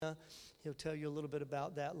He'll tell you a little bit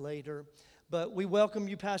about that later. But we welcome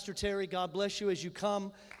you, Pastor Terry. God bless you as you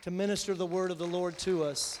come to minister the word of the Lord to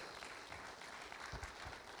us.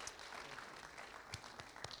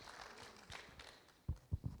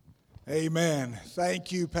 Amen.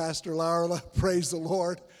 Thank you, Pastor Laura. Praise the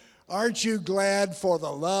Lord. Aren't you glad for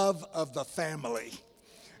the love of the family?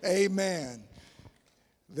 Amen.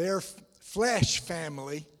 Their flesh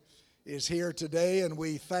family is here today, and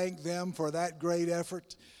we thank them for that great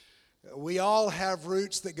effort. We all have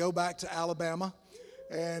roots that go back to Alabama,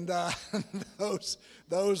 and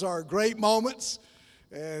those are great moments,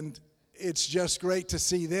 and it's just great to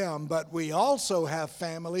see them. But we also have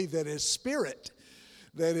family that is spirit,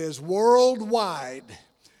 that is worldwide,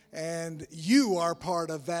 and you are part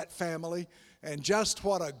of that family. And just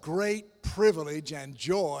what a great privilege and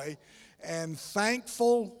joy and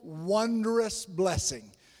thankful, wondrous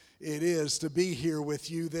blessing it is to be here with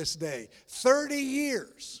you this day. 30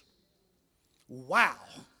 years. Wow.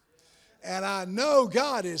 And I know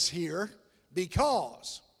God is here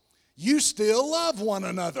because you still love one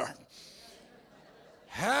another.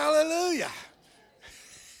 Hallelujah.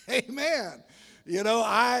 Amen. You know,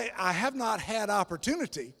 I have not had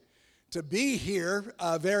opportunity to be here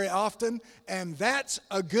very often, and that's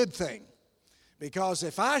a good thing. Because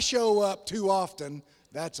if I show up too often,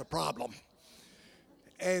 that's a problem.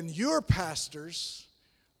 And your pastors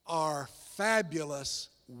are fabulous,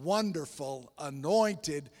 wonderful,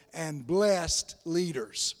 anointed, and blessed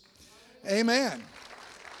leaders. Amen.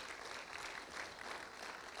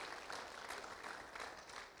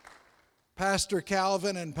 Pastor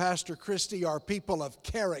Calvin and Pastor Christy are people of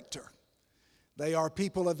character. They are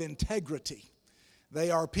people of integrity. They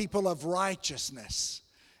are people of righteousness.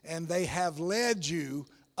 And they have led you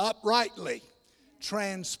uprightly,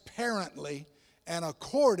 transparently, and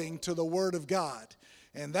according to the Word of God.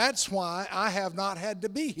 And that's why I have not had to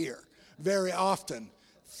be here very often.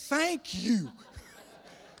 Thank you.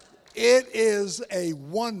 It is a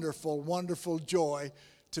wonderful, wonderful joy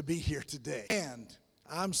to be here today. And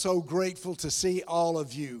I'm so grateful to see all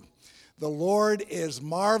of you. The Lord is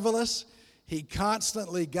marvelous. He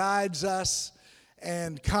constantly guides us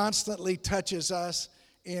and constantly touches us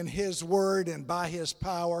in His Word and by His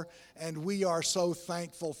power, and we are so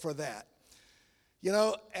thankful for that. You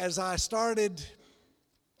know, as I started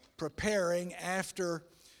preparing after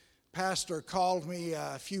Pastor called me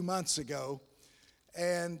a few months ago,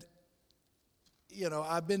 and, you know,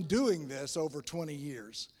 I've been doing this over 20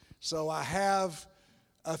 years, so I have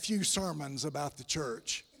a few sermons about the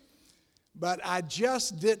church, but I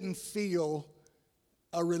just didn't feel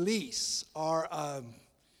a release or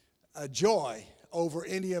a joy over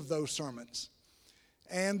any of those sermons.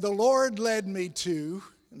 And the Lord led me to,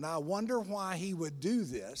 and I wonder why He would do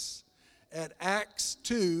this, at Acts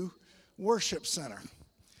 2 Worship Center.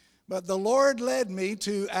 But the Lord led me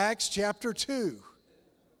to Acts chapter 2.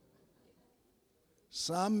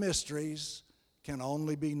 Some mysteries can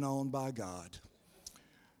only be known by God.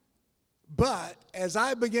 But as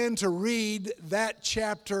I began to read that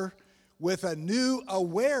chapter with a new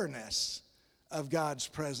awareness of God's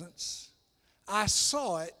presence, I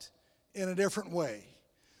saw it in a different way.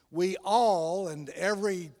 We all, and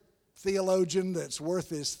every theologian that's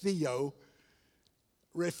worth his theo,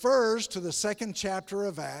 refers to the second chapter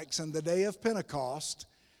of Acts and the day of Pentecost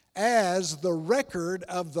as the record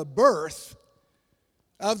of the birth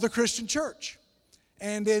of the Christian church.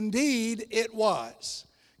 And indeed it was.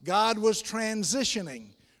 God was transitioning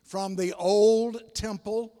from the old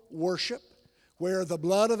temple worship, where the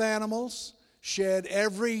blood of animals shed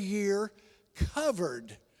every year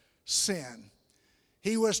covered sin.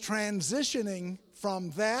 He was transitioning from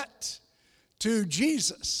that to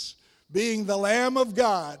Jesus being the Lamb of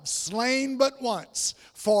God, slain but once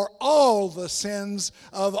for all the sins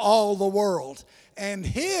of all the world. And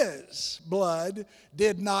His blood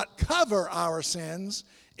did not cover our sins.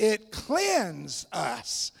 It cleansed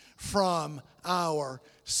us from our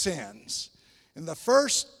sins. In the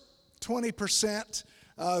first 20%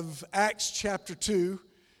 of Acts chapter 2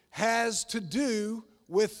 has to do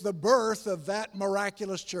with the birth of that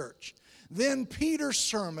miraculous church. Then Peter's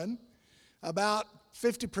sermon, about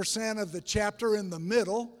 50% of the chapter in the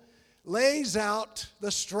middle, lays out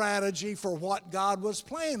the strategy for what God was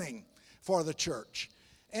planning for the church.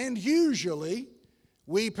 And usually,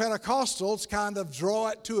 we Pentecostals kind of draw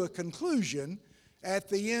it to a conclusion at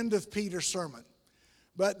the end of Peter's sermon.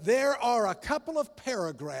 But there are a couple of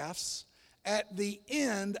paragraphs at the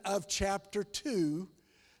end of chapter 2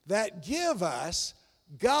 that give us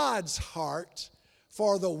God's heart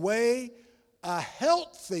for the way a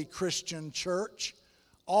healthy Christian church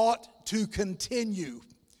ought to continue.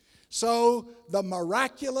 So the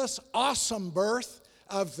miraculous, awesome birth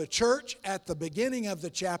of the church at the beginning of the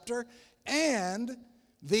chapter and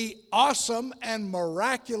the awesome and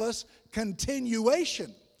miraculous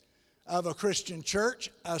continuation of a Christian church,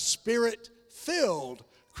 a Spirit-filled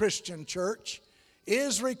Christian church,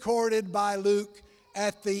 is recorded by Luke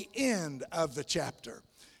at the end of the chapter.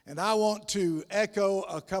 And I want to echo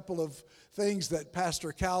a couple of things that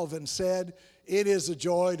Pastor Calvin said. It is a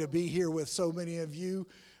joy to be here with so many of you.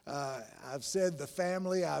 I've said the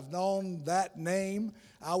family, I've known that name.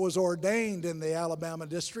 I was ordained in the Alabama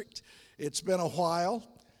district. It's been a while.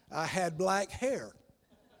 I had black hair.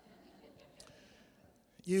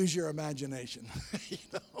 Use your imagination.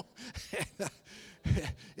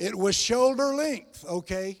 It was shoulder length,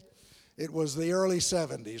 okay? It was the early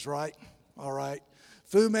 70s, right? All right.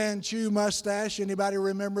 Fu Manchu mustache, anybody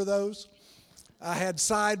remember those? I had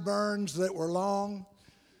sideburns that were long.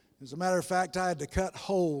 As a matter of fact, I had to cut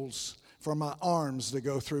holes for my arms to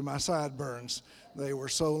go through my sideburns. They were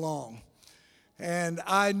so long. And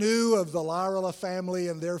I knew of the Lyrala family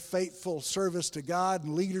and their faithful service to God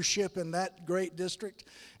and leadership in that great district,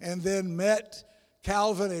 and then met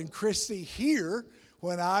Calvin and Christy here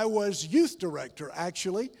when I was youth director,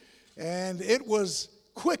 actually. And it was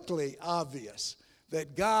quickly obvious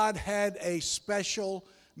that God had a special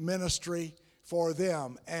ministry for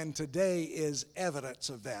them, and today is evidence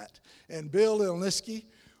of that. And Bill Ilniski,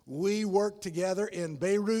 we worked together in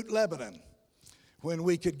Beirut, Lebanon, when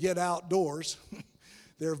we could get outdoors.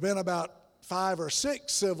 There have been about 5 or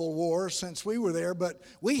 6 civil wars since we were there, but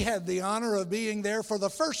we had the honor of being there for the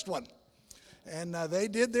first one. And they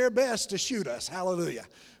did their best to shoot us, hallelujah.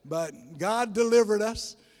 But God delivered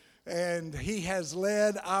us, and He has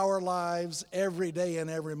led our lives every day and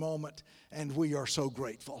every moment, and we are so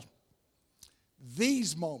grateful.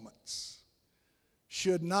 These moments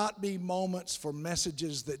should not be moments for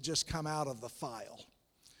messages that just come out of the file,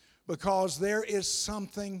 because there is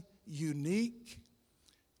something unique,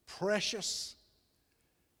 precious,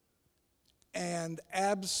 and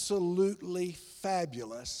absolutely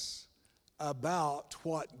fabulous about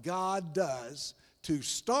what God does to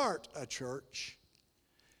start a church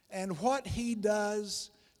and what He does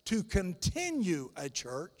to continue a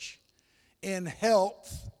church in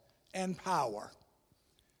health and power.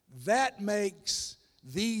 That makes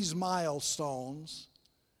these milestones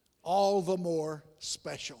all the more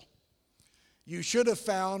special. You should have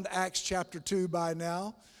found Acts chapter 2 by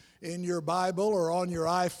now in your Bible or on your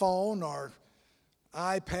iPhone or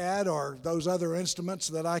iPad or those other instruments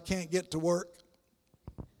that I can't get to work.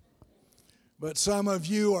 But some of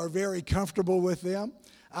you are very comfortable with them.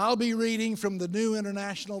 I'll be reading from the New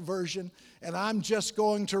International Version, and I'm just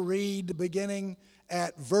going to read beginning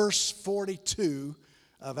at verse 42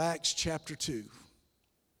 of Acts chapter 2.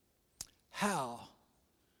 How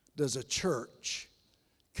does a church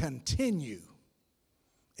continue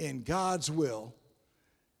in God's will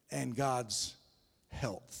and God's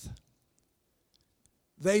health?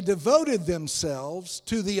 They devoted themselves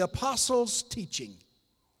to the apostles' teaching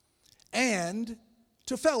and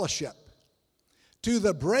to fellowship, to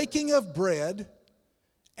the breaking of bread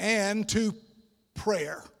and to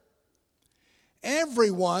prayer.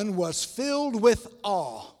 Everyone was filled with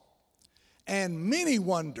awe, and many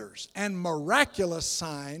wonders and miraculous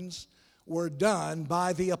signs were done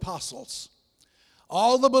by the apostles.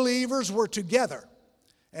 All the believers were together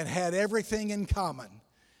and had everything in common.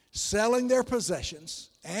 Selling their possessions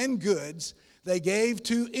and goods, they gave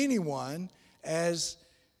to anyone as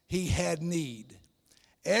he had need.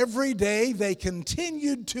 Every day they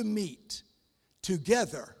continued to meet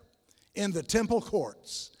together in the temple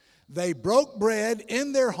courts. They broke bread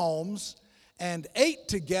in their homes and ate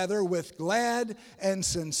together with glad and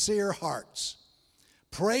sincere hearts,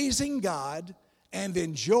 praising God and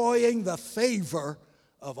enjoying the favor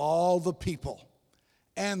of all the people.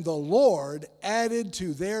 And the Lord added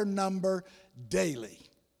to their number daily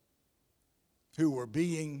who were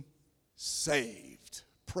being saved.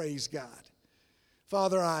 Praise God.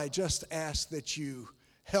 Father, I just ask that you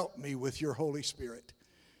help me with your Holy Spirit.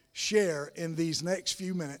 Share in these next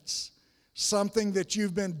few minutes something that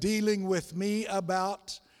you've been dealing with me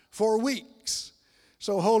about for weeks.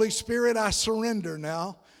 So, Holy Spirit, I surrender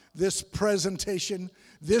now this presentation,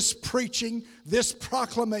 this preaching, this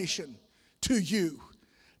proclamation to you.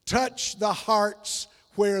 Touch the hearts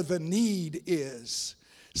where the need is.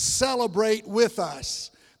 Celebrate with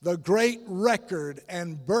us the great record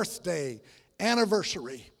and birthday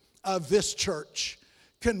anniversary of this church.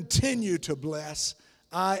 Continue to bless,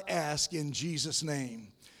 I ask in Jesus' name.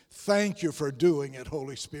 Thank you for doing it,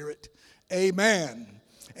 Holy Spirit. Amen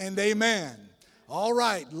and amen. All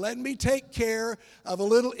right, let me take care of a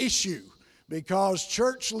little issue, because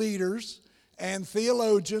church leaders and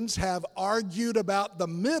theologians have argued about the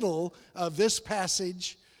middle of this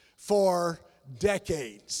passage for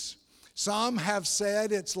decades. Some have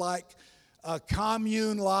said it's like a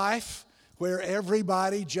commune life where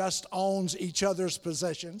everybody just owns each other's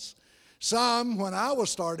possessions. Some, when I was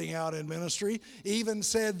starting out in ministry, even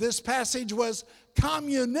said this passage was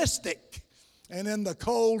communistic. And in the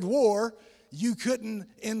Cold War, you couldn't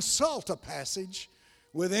insult a passage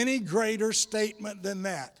with any greater statement than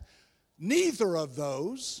that. Neither of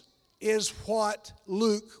those is what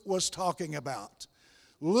Luke was talking about.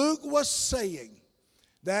 Luke was saying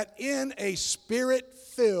that in a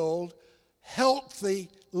spirit-filled, healthy,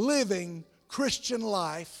 living Christian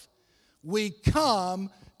life, we come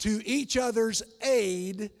to each other's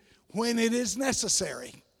aid when it is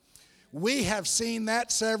necessary. We have seen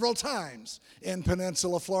that several times in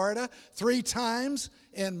Peninsula Florida. 3 times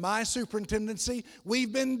in my superintendency,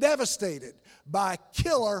 we've been devastated by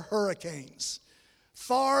killer hurricanes,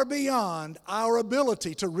 far beyond our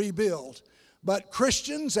ability to rebuild. But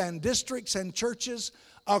Christians and districts and churches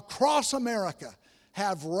across America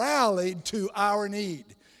have rallied to our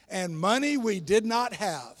need, and money we did not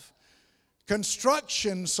have,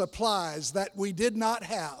 construction supplies that we did not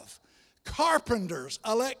have, carpenters,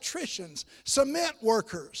 electricians, cement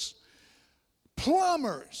workers,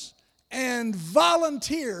 plumbers, and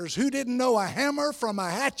volunteers who didn't know a hammer from a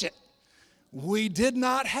hatchet. We did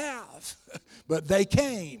not have, but they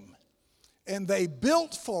came and they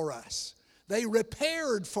built for us. They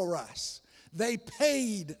repaired for us. They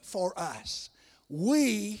paid for us.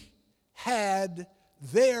 We had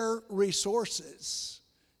their resources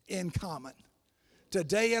in common.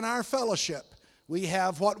 Today in our fellowship, we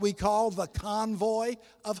have what we call the Convoy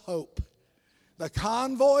of Hope. The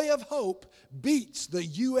Convoy of Hope beats the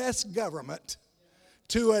U.S. government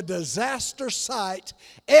to a disaster site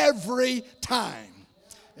every time.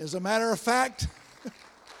 As a matter of fact,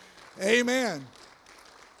 amen.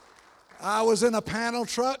 I was in a panel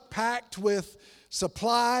truck packed with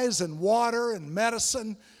supplies and water and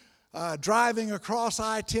medicine, driving across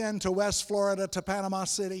I-10 to West Florida to Panama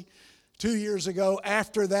City 2 years ago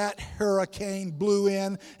after that hurricane blew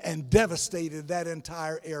in and devastated that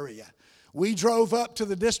entire area. We drove up to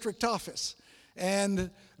the district office,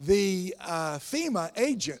 and the FEMA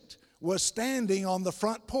agent was standing on the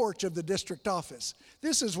front porch of the district office.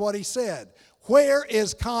 This is what he said: "Where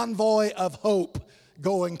is Convoy of Hope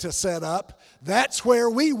going to set up? That's where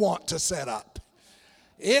we want to set up."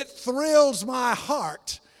 It thrills my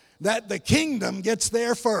heart that the kingdom gets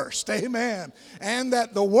there first, amen, and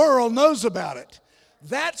that the world knows about it.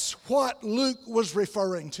 That's what Luke was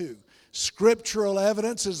referring to. Scriptural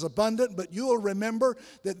evidence is abundant, but you'll remember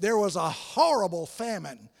that there was a horrible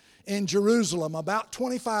famine in Jerusalem about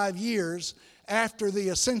 25 years after the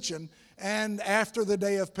ascension and after the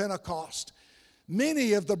day of Pentecost.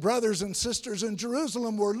 Many of the brothers and sisters in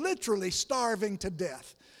Jerusalem were literally starving to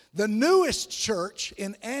death. The newest church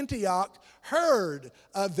in Antioch heard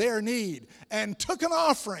of their need and took an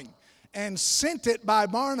offering and sent it by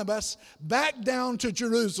Barnabas back down to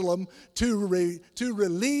Jerusalem to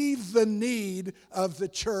relieve the need of the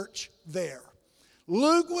church there.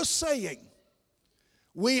 Luke was saying,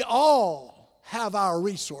 we all have our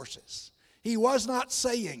resources. He was not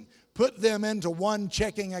saying, put them into one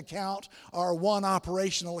checking account or one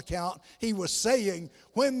operational account. He was saying,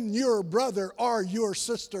 when your brother or your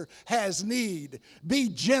sister has need, be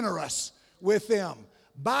generous with them.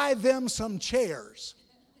 Buy them some chairs.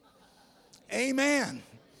 Amen.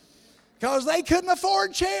 Because they couldn't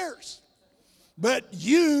afford chairs. But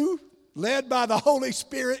you, led by the Holy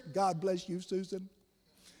Spirit, God bless you, Susan,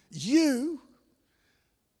 you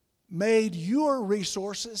made your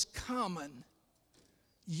resources common,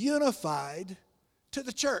 unified to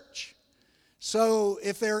the church. So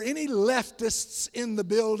if there are any leftists in the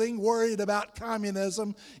building worried about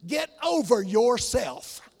communism, get over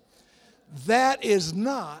yourself. That is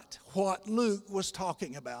not what Luke was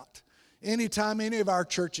talking about. Anytime any of our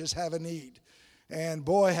churches have a need, and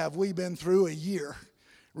boy, have we been through a year.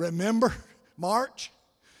 Remember March,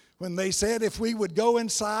 when they said if we would go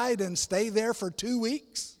inside and stay there for 2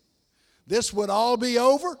 weeks, this would all be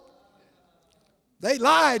over? They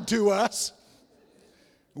lied to us.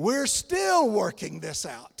 We're still working this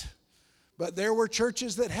out. But there were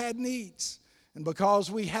churches that had needs. And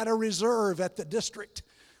because we had a reserve at the district,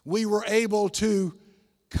 we were able to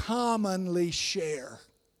commonly share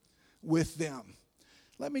with them.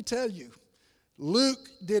 Let me tell you, Luke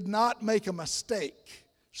did not make a mistake.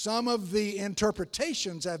 Some of the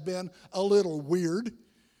interpretations have been a little weird.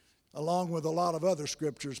 along with a lot of other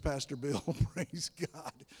scriptures, Pastor Bill. Praise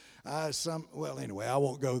God. Well, anyway, I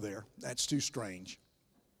won't go there. That's too strange.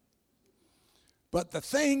 But the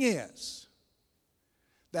thing is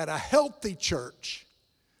that a healthy church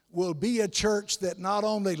will be a church that not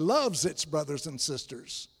only loves its brothers and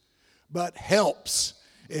sisters, but helps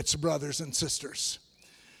its brothers and sisters.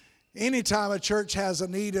 Anytime a church has a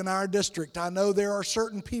need in our district, I know there are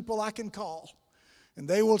certain people I can call, and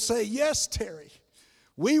they will say, yes, Terry,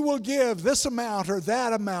 we will give this amount or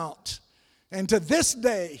that amount. And to this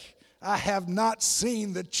day, I have not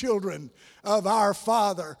seen the children of our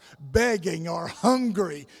Father begging or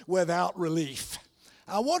hungry without relief.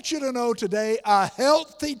 I want you to know today, a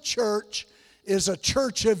healthy church is a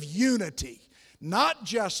church of unity, not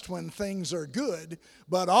just when things are good,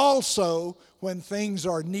 but also when things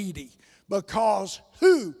are needy. Because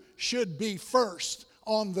who should be first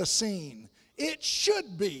on the scene? It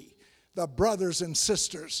should be the brothers and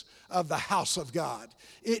sisters of the house of God.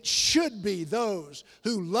 It should be those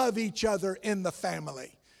who love each other in the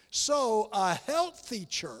family. So a healthy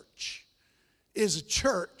church is a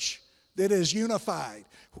church that is unified.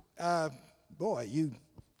 Boy, you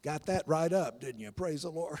got that right up, didn't you? Praise the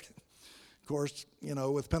Lord. Of course, you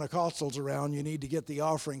know, with Pentecostals around, you need to get the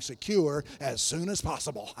offering secure as soon as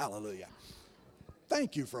possible. Hallelujah.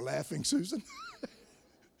 Thank you for laughing, Susan.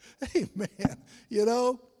 Amen. You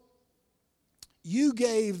know, you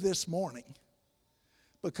gave this morning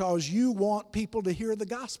because you want people to hear the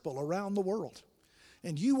gospel around the world.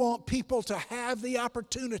 And you want people to have the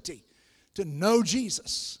opportunity to know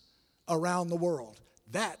Jesus around the world.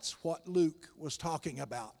 That's what Luke was talking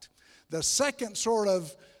about. The second sort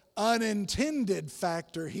of unintended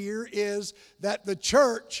factor here is that the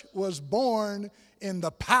church was born in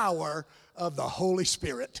the power of the Holy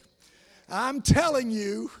Spirit. I'm telling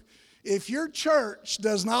you, if your church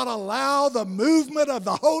does not allow the movement of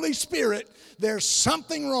the Holy Spirit, there's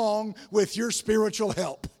something wrong with your spiritual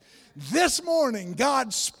health. This morning,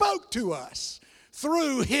 God spoke to us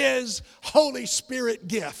through His Holy Spirit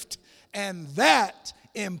gift, and that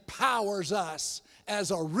empowers us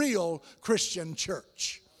as a real Christian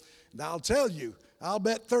church. And I'll tell you, I'll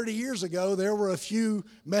bet 30 years ago there were a few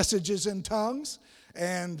messages in tongues,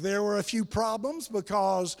 and there were a few problems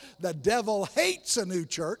because the devil hates a new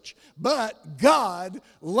church, but God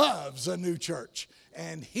loves a new church,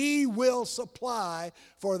 and He will supply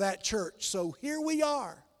for that church. So here we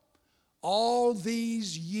are, all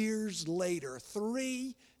these years later,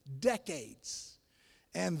 3 decades,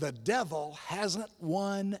 and the devil hasn't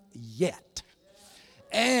won yet.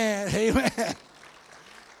 And, amen,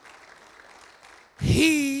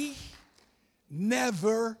 he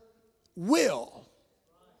never will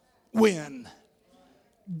win.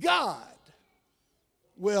 God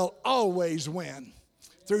will always win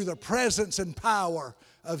through the presence and power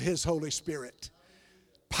of His Holy Spirit.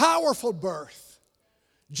 Powerful birth,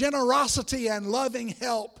 generosity, and loving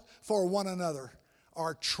help for one another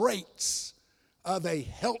are traits of a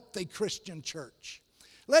healthy Christian church.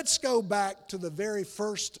 Let's go back to the very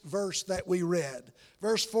first verse that we read,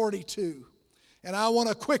 verse 42. And I want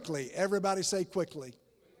to quickly, everybody say quickly.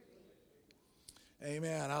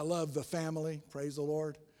 Amen. I love the family. Praise the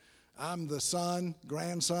Lord. I'm the son,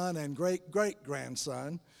 grandson, and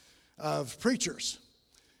great-great-grandson of preachers.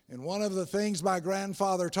 And one of the things my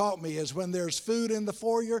grandfather taught me is when there's food in the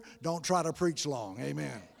foyer, don't try to preach long.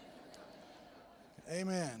 Amen.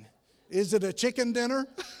 Amen. Is it a chicken dinner?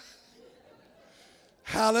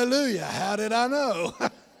 Hallelujah. How did I know?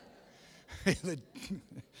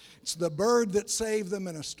 It's the bird that saved the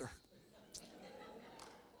minister.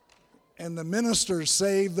 And the minister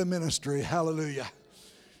saved the ministry. Hallelujah.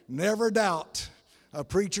 Never doubt a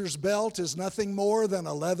preacher's belt is nothing more than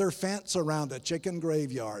a leather fence around a chicken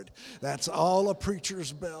graveyard. That's all a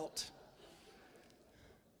preacher's belt.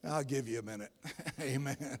 I'll give you a minute.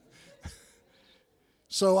 Amen.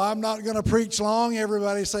 So I'm not going to preach long.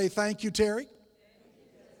 Everybody say thank you, Terry.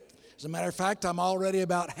 As a matter of fact, I'm already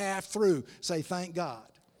about half through. Say thank God.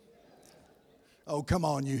 Oh, come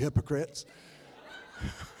on, you hypocrites.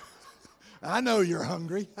 I know you're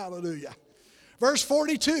hungry. Hallelujah. Verse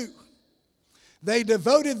 42. They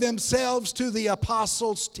devoted themselves to the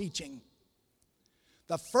apostles' teaching.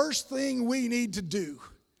 The first thing we need to do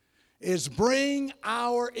is bring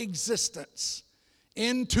our existence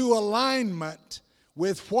into alignment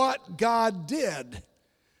with what God did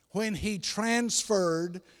when He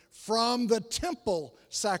transferred from the temple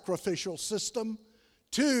sacrificial system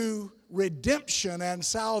to redemption and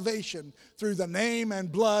salvation through the name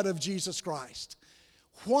and blood of Jesus Christ.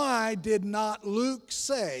 Why did not Luke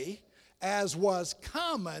say, as was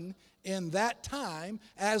common in that time,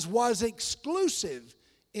 as was exclusive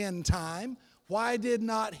end time, why did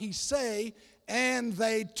not he say, and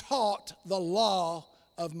they taught the law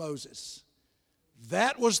of Moses?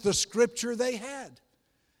 That was the scripture they had.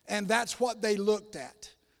 And that's what they looked at.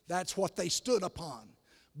 That's what they stood upon.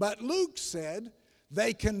 But Luke said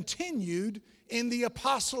they continued in the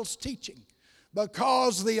apostles' teaching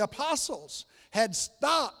because the apostles had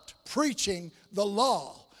stopped preaching the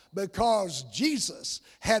law because Jesus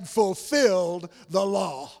had fulfilled the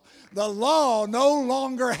law. The law no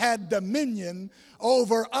longer had dominion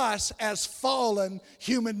over us as fallen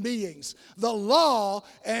human beings. The law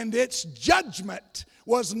and its judgment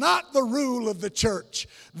was not the rule of the church.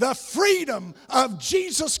 The freedom of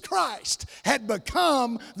Jesus Christ had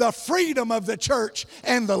become the freedom of the church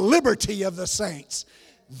and the liberty of the saints.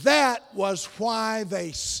 That was why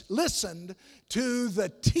they listened to the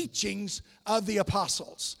teachings of the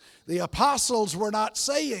apostles. The apostles were not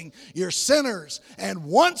saying, you're sinners, and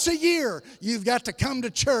once a year you've got to come to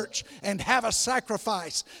church and have a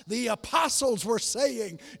sacrifice. The apostles were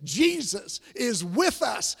saying, Jesus is with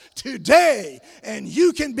us today, and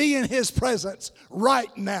you can be in His presence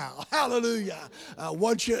right now. Hallelujah.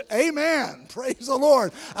 Amen. Praise the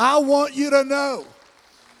Lord. I want you to know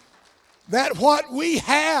that what we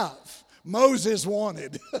have, Moses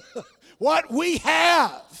wanted. What we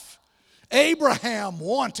have, Abraham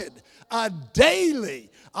wanted, a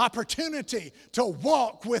daily opportunity to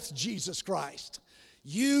walk with Jesus Christ.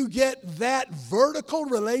 You get that vertical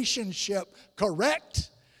relationship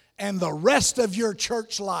correct, and the rest of your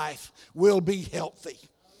church life will be healthy.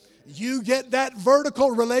 You get that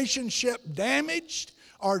vertical relationship damaged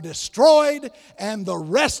or destroyed, and the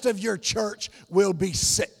rest of your church will be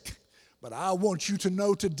sick. But I want you to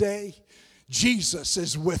know today, Jesus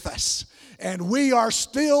is with us. And we are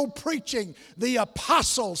still preaching the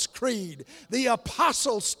Apostles' Creed, the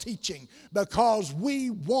Apostles' teaching, because we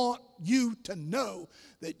want you to know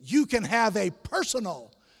that you can have a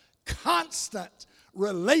personal, constant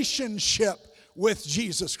relationship with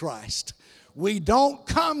Jesus Christ. We don't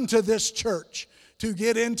come to this church to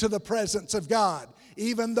get into the presence of God,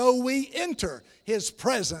 even though we enter His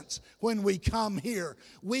presence when we come here.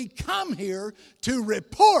 We come here to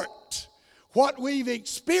report what we've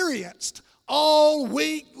experienced all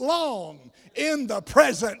week long in the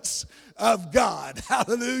presence of God.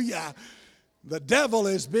 Hallelujah. The devil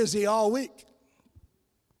is busy all week.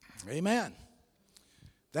 Amen.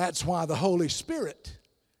 That's why the Holy Spirit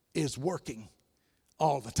is working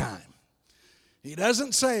all the time. He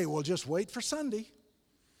doesn't say, well, just wait for Sunday.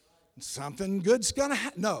 Something good's going to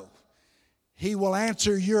happen. No. He will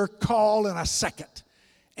answer your call in a second.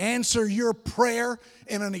 Answer your prayer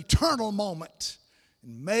in an eternal moment.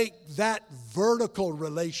 And make that vertical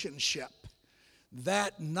relationship,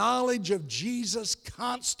 that knowledge of Jesus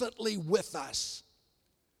constantly with us,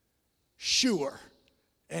 sure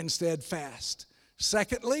and steadfast.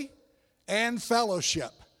 Secondly, and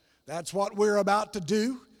fellowship. That's what we're about to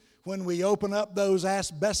do when we open up those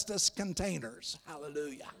asbestos containers.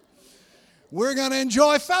 Hallelujah. We're going to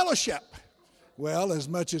enjoy fellowship. Well, as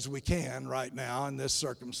much as we can right now in this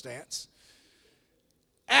circumstance.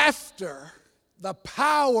 After the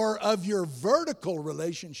power of your vertical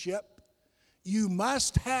relationship, you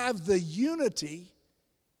must have the unity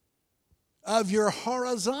of your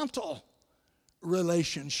horizontal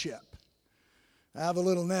relationship. I have a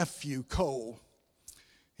little nephew, Cole.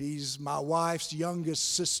 He's my wife's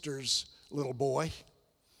youngest sister's little boy.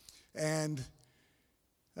 And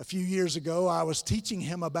a few years ago, I was teaching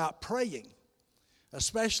him about praying,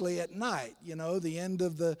 especially at night, the end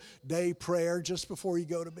of the day prayer just before you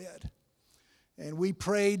go to bed. And we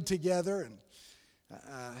prayed together,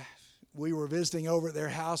 and we were visiting over at their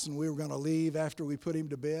house, and we were going to leave after we put him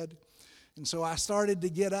to bed. And so I started to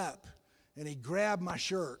get up, and he grabbed my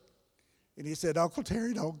shirt, and he said, Uncle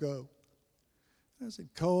Terry, don't go. I said,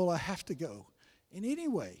 Cole, I have to go. And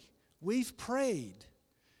anyway, we've prayed.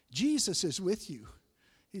 Jesus is with you.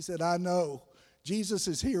 He said, I know. Jesus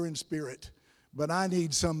is here in spirit, but I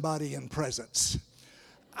need somebody in presence.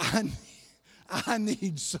 I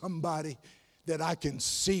need somebody that I can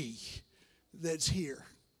see that's here.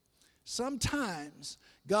 Sometimes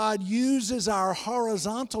God uses our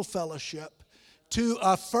horizontal fellowship to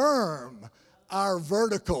affirm our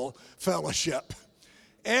vertical fellowship.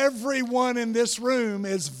 Everyone in this room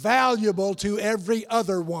is valuable to every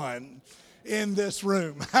other one in this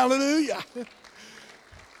room. Hallelujah.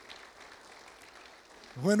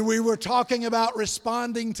 When we were talking about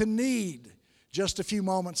responding to need just a few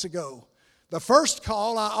moments ago, the first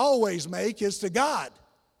call I always make is to God.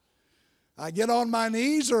 I get on my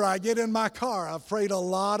knees or I get in my car. I've prayed a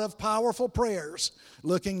lot of powerful prayers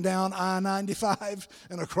looking down I-95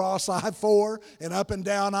 and across I-4 and up and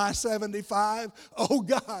down I-75. Oh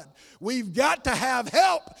God, we've got to have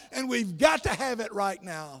help, and we've got to have it right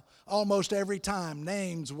now. Almost every time,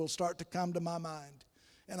 names will start to come to my mind.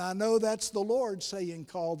 And I know that's the Lord saying,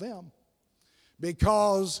 call them.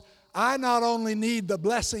 Because I not only need the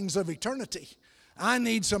blessings of eternity, I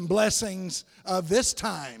need some blessings of this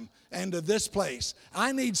time and of this place.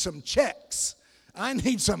 I need some checks. I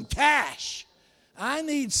need some cash. I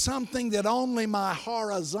need something that only my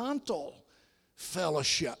horizontal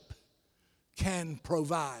fellowship can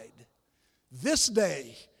provide. This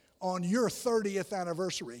day, on your 30th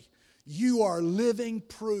anniversary, you are living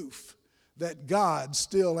proof that God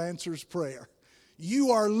still answers prayer.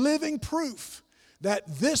 You are living proof that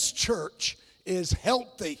this church is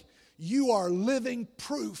healthy. You are living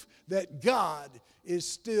proof that God is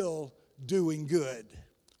still doing good.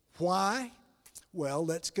 Why? Well,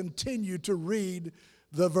 let's continue to read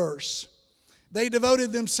the verse. They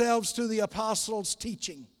devoted themselves to the apostles'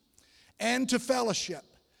 teaching and to fellowship,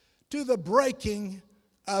 to the breaking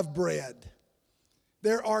of bread.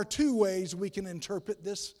 There are two ways we can interpret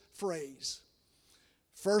this phrase.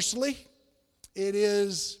 Firstly, it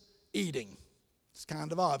is eating. It's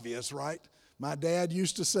kind of obvious, right? My dad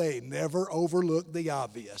used to say, never overlook the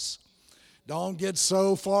obvious. Don't get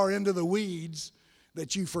so far into the weeds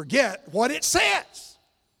that you forget what it says.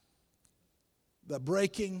 The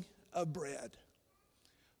breaking of bread.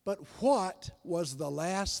 But what was the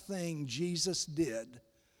last thing Jesus did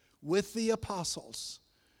with the apostles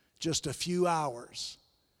just a few hours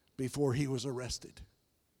before he was arrested?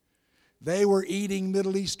 They were eating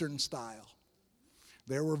Middle Eastern style.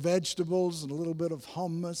 There were vegetables and a little bit of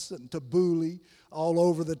hummus and tabbouleh all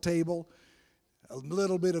over the table. A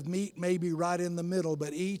little bit of meat maybe right in the middle,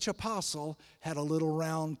 but each apostle had a little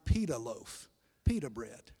round pita loaf, pita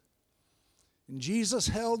bread. And Jesus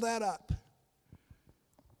held that up,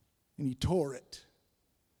 and he tore it.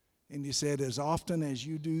 And he said, as often as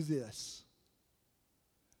you do this,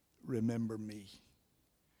 remember me.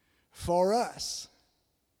 For us,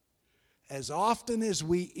 as often as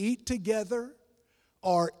we eat together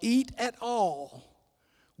or eat at all,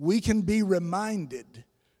 we can be reminded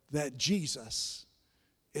that Jesus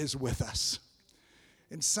is with us.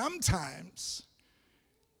 And sometimes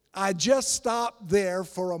I just stop there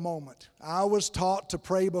for a moment. I was taught to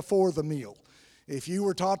pray before the meal. If you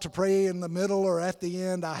were taught to pray in the middle or at the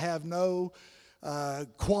end, I have no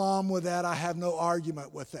qualm with that. I have no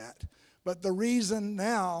argument with that. But the reason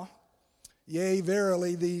now, yea,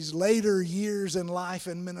 verily, these later years in life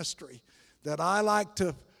and ministry, that I like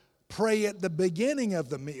to pray at the beginning of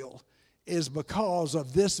the meal is because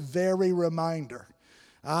of this very reminder.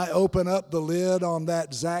 I open up the lid on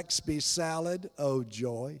that Zaxby's salad, oh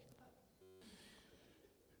joy,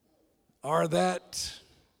 or that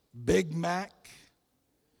Big Mac.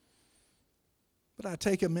 But I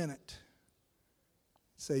take a minute,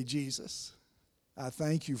 say, Jesus, I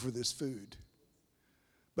thank you for this food.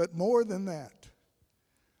 But more than that,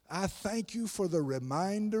 I thank you for the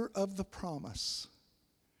reminder of the promise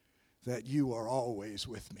that you are always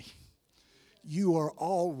with me. You are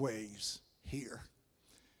always here.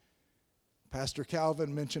 Pastor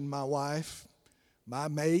Calvin mentioned my wife, my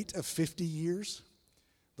mate of 50 years.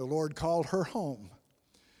 The Lord called her home.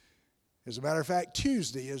 As a matter of fact,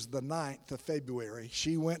 Tuesday is the 9th of February.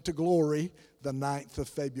 She went to glory the 9th of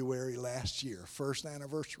February last year, first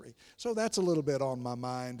anniversary. So that's a little bit on my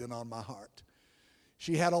mind and on my heart.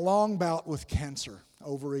 She had a long bout with cancer,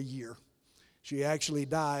 over a year. She actually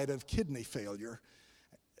died of kidney failure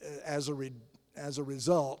as a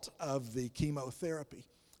result of the chemotherapy.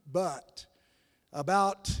 But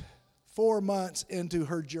about 4 months into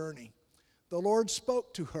her journey, the Lord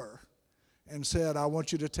spoke to her and said, I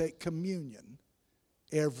want you to take communion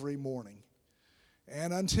every morning.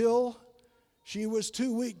 And until she was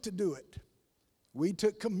too weak to do it, we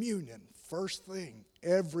took communion first thing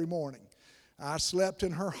every morning. I slept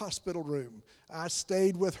in her hospital room. I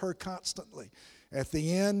stayed with her constantly. At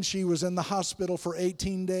the end, she was in the hospital for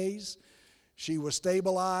 18 days. She was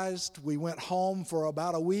stabilized. We went home for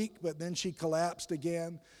about a week, but then she collapsed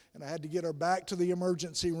again, and I had to get her back to the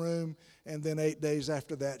emergency room, and then 8 days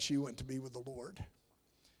after that, she went to be with the Lord.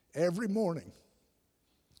 Every morning,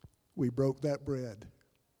 we broke that bread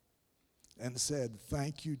and said,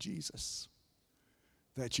 thank you, Jesus,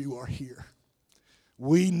 that you are here.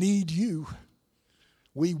 We need you.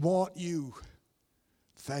 We want you.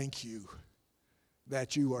 Thank you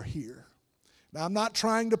that you are here. Now, I'm not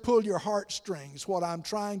trying to pull your heartstrings. What I'm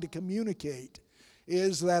trying to communicate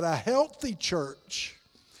is that a healthy church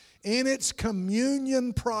in its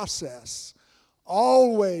communion process,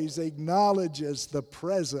 always acknowledges the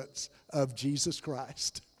presence of Jesus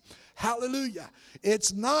Christ. Hallelujah.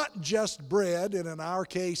 It's not just bread, and in our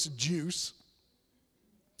case, juice.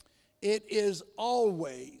 It is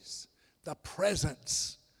always the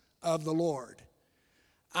presence of the Lord.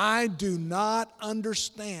 I do not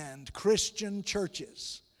understand Christian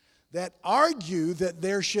churches that argue that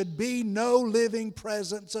there should be no living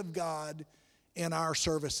presence of God in our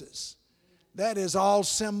services. That is all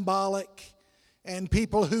symbolic, and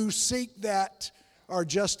people who seek that are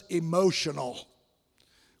just emotional.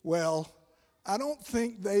 Well, I don't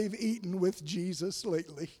think they've eaten with Jesus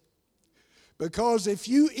lately. Because if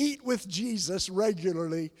you eat with Jesus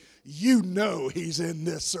regularly, you know He's in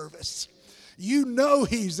this service. You know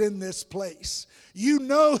He's in this place. You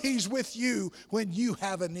know He's with you when you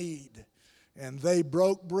have a need. And they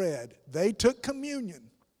broke bread. They took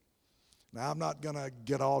communion. Now, I'm not going to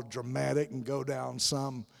get all dramatic and go down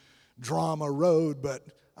some drama road, but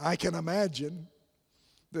I can imagine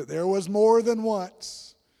that there was more than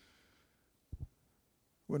once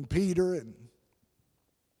when Peter and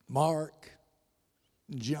Mark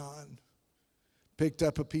and John picked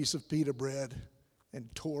up a piece of pita bread and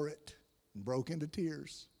tore it and broke into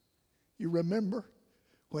tears. You remember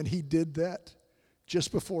when he did that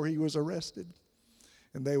just before he was arrested?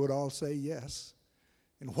 And they would all say yes.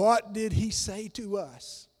 And what did he say to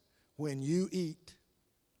us? When you eat,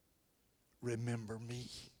 remember me.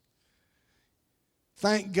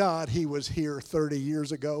 Thank God he was here 30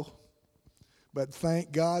 years ago. But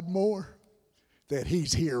thank God more that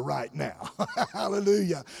he's here right now.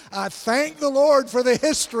 Hallelujah. I thank the Lord for the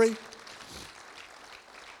history.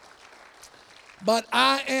 But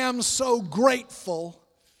I am so grateful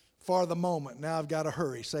for the moment. Now I've got to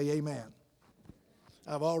hurry. Say amen.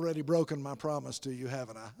 I've already broken my promise to you,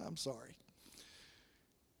 haven't I? I'm sorry.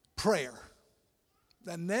 Prayer.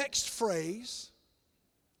 The next phrase,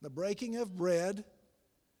 the breaking of bread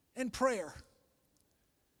and prayer.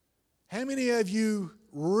 How many of you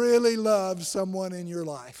really love someone in your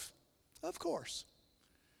life? Of course.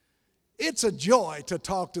 It's a joy to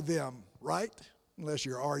talk to them, right? Unless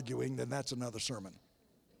you're arguing, then that's another sermon.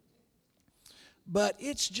 But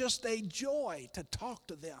it's just a joy to talk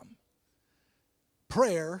to them.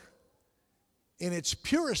 Prayer, in its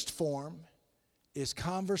purest form, is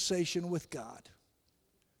conversation with God.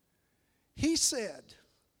 He said,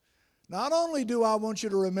 not only do I want you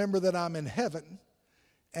to remember that I'm in heaven,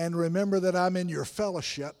 and remember that I'm in your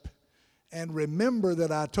fellowship, and remember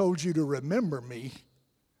that I told you to remember me,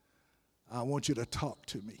 I want you to talk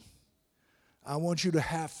to me. I want you to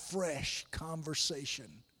have fresh conversation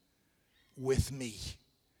with me.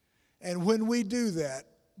 And when we do that,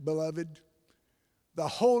 beloved, the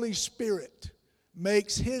Holy Spirit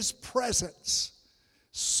makes His presence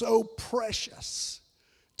so precious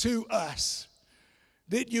to us.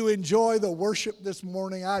 Did you enjoy the worship this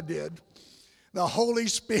morning? I did. The Holy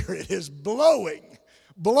Spirit is blowing,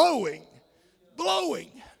 blowing, blowing.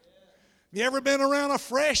 You ever been around a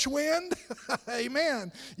fresh wind?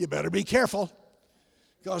 Amen. You better be careful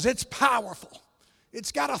because it's powerful.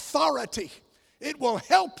 It's got authority. It will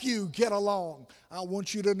help you get along. I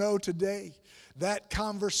want you to know today that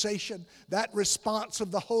conversation, that response of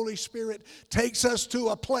the Holy Spirit takes us to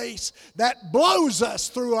a place that blows us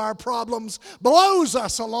through our problems, blows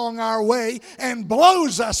us along our way, and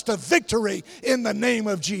blows us to victory in the name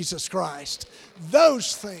of Jesus Christ.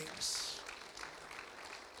 Those things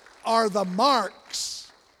are the marks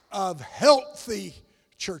of healthy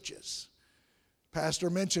churches. Pastor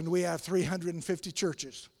mentioned we have 350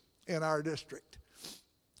 churches in our district.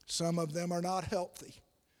 Some of them are not healthy.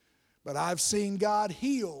 But I've seen God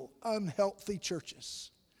heal unhealthy churches.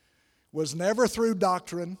 Was never through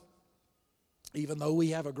doctrine, even though we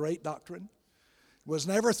have a great doctrine. Was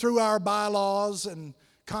never through our bylaws and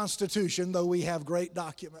constitution, though we have great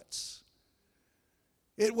documents.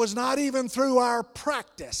 It was not even through our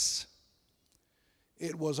practice.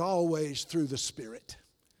 It was always through the Spirit.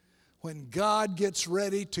 When God gets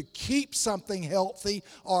ready to keep something healthy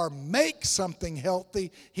or make something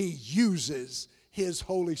healthy, He uses His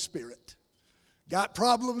Holy Spirit. Got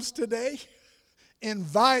problems today?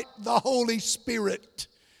 Invite the Holy Spirit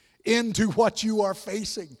into what you are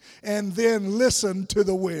facing and then listen to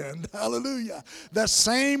the wind. Hallelujah. The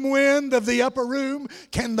same wind of the upper room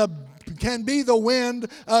can be the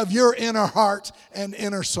wind of your inner heart and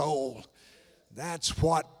inner soul. That's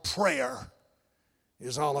what prayer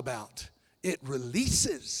is all about. It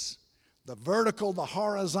releases the vertical, the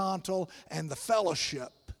horizontal, and the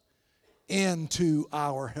fellowship into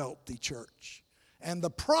our healthy church. And the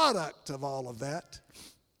product of all of that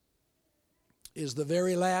is the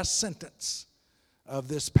very last sentence of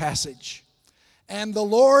this passage. And the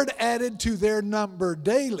Lord added to their number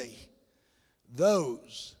daily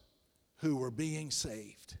those who were being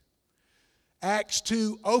saved. Acts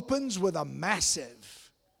 2 opens with a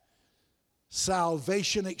massive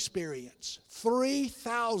salvation experience.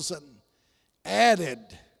 3,000 added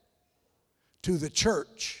to the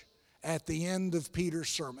church at the end of Peter's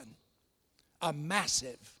sermon. A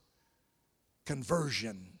massive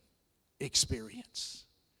conversion experience.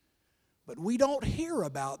 But we don't hear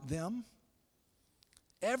about them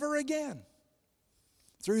ever again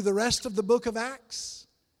through the rest of the book of Acts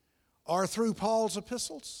or through Paul's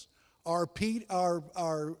epistles or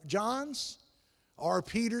John's or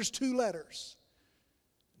Peter's 2 letters.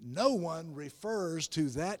 No one refers to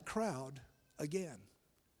that crowd again.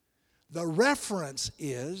 The reference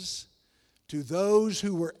is to those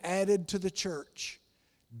who were added to the church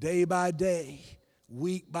day by day,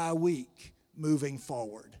 week by week, moving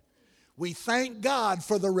forward. We thank God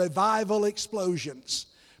for the revival explosions,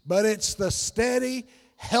 but it's the steady,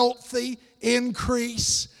 healthy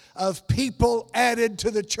increase of people added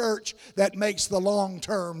to the church that makes the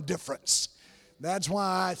long-term difference. That's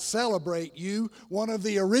why I celebrate you, one of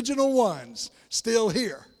the original ones, still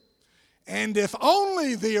here. And if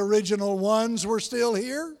only the original ones were still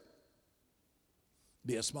here,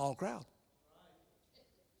 be a small crowd.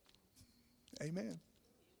 Amen.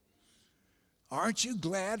 Aren't you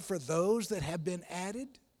glad for those that have been added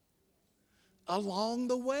along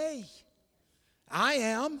the way? I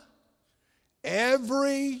am.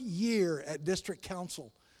 Every year at District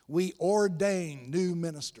Council, we ordain new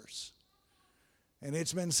ministers. And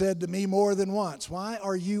it's been said to me more than once, why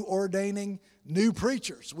are you ordaining new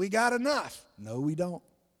preachers? We got enough. No, we don't.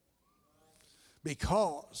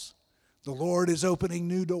 Because the Lord is opening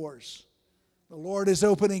new doors. The Lord is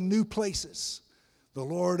opening new places. The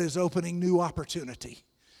Lord is opening new opportunity.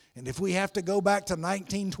 And if we have to go back to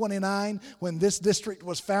 1929 when this district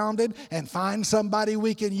was founded and find somebody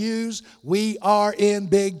we can use, we are in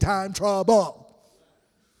big time trouble.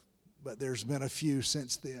 But there's been a few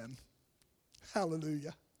since then.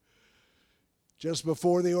 Hallelujah. Just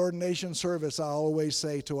before the ordination service, I always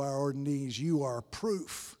say to our ordinees, you are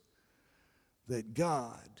proof that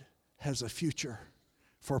God has a future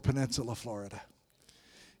for Peninsula Florida.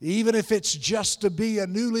 Even if it's just to be a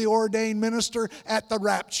newly ordained minister at the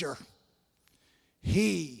rapture,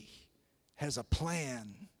 He has a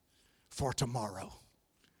plan for tomorrow.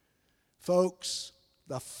 Folks,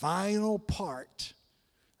 the final part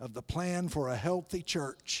of the plan for a healthy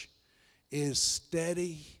church is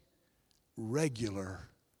steady, regular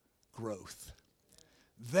growth.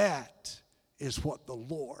 That is what the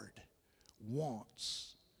Lord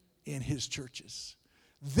wants in His churches.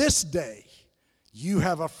 This day, you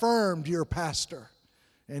have affirmed your pastor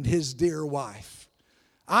and his dear wife.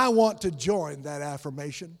 I want to join that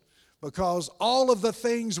affirmation because all of the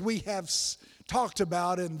things we have talked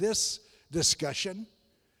about in this discussion,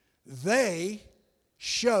 they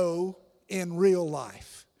show in real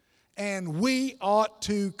life. And we ought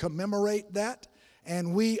to commemorate that,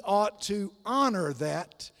 and we ought to honor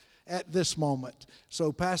that at this moment.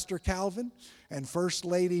 So Pastor Calvin and First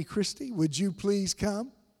Lady Christy, would you please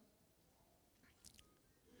come?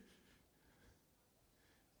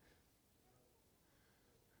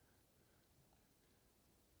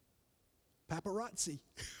 Paparazzi.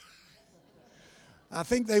 I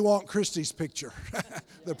think they want Christy's picture,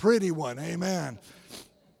 the pretty one. Amen.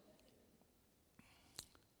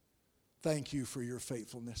 Thank you for your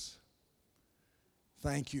faithfulness.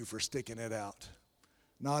 Thank you for sticking it out.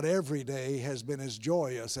 Not every day has been as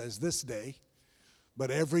joyous as this day,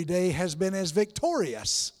 but every day has been as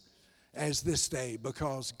victorious as this day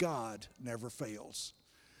because God never fails.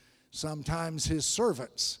 Sometimes His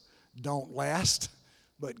servants don't last,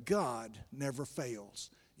 but God never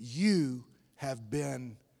fails. You have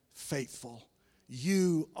been faithful.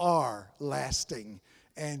 You are lasting.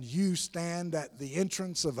 And you stand at the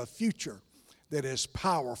entrance of a future that is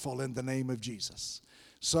powerful in the name of Jesus.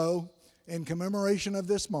 So, in commemoration of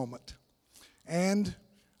this moment, and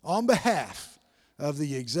on behalf of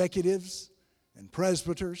the executives and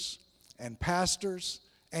presbyters and pastors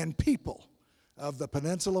and people of the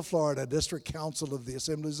Peninsula Florida District Council of the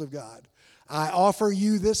Assemblies of God, I offer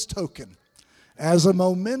you this token as a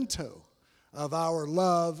memento of our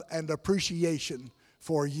love and appreciation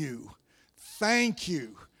for you. Thank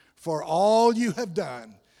you for all you have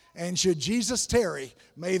done. And should Jesus tarry,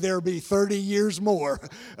 may there be 30 years more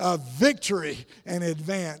of victory and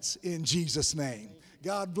advance in Jesus' name.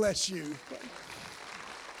 God bless you.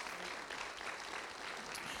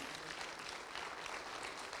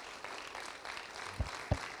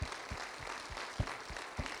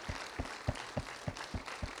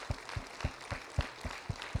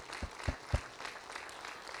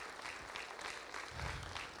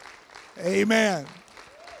 Amen.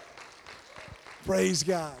 Praise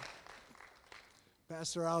God.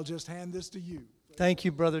 Pastor, I'll just hand this to you. Thank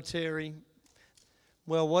you, Brother Terry.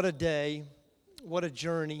 Well, what a day, what a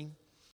journey.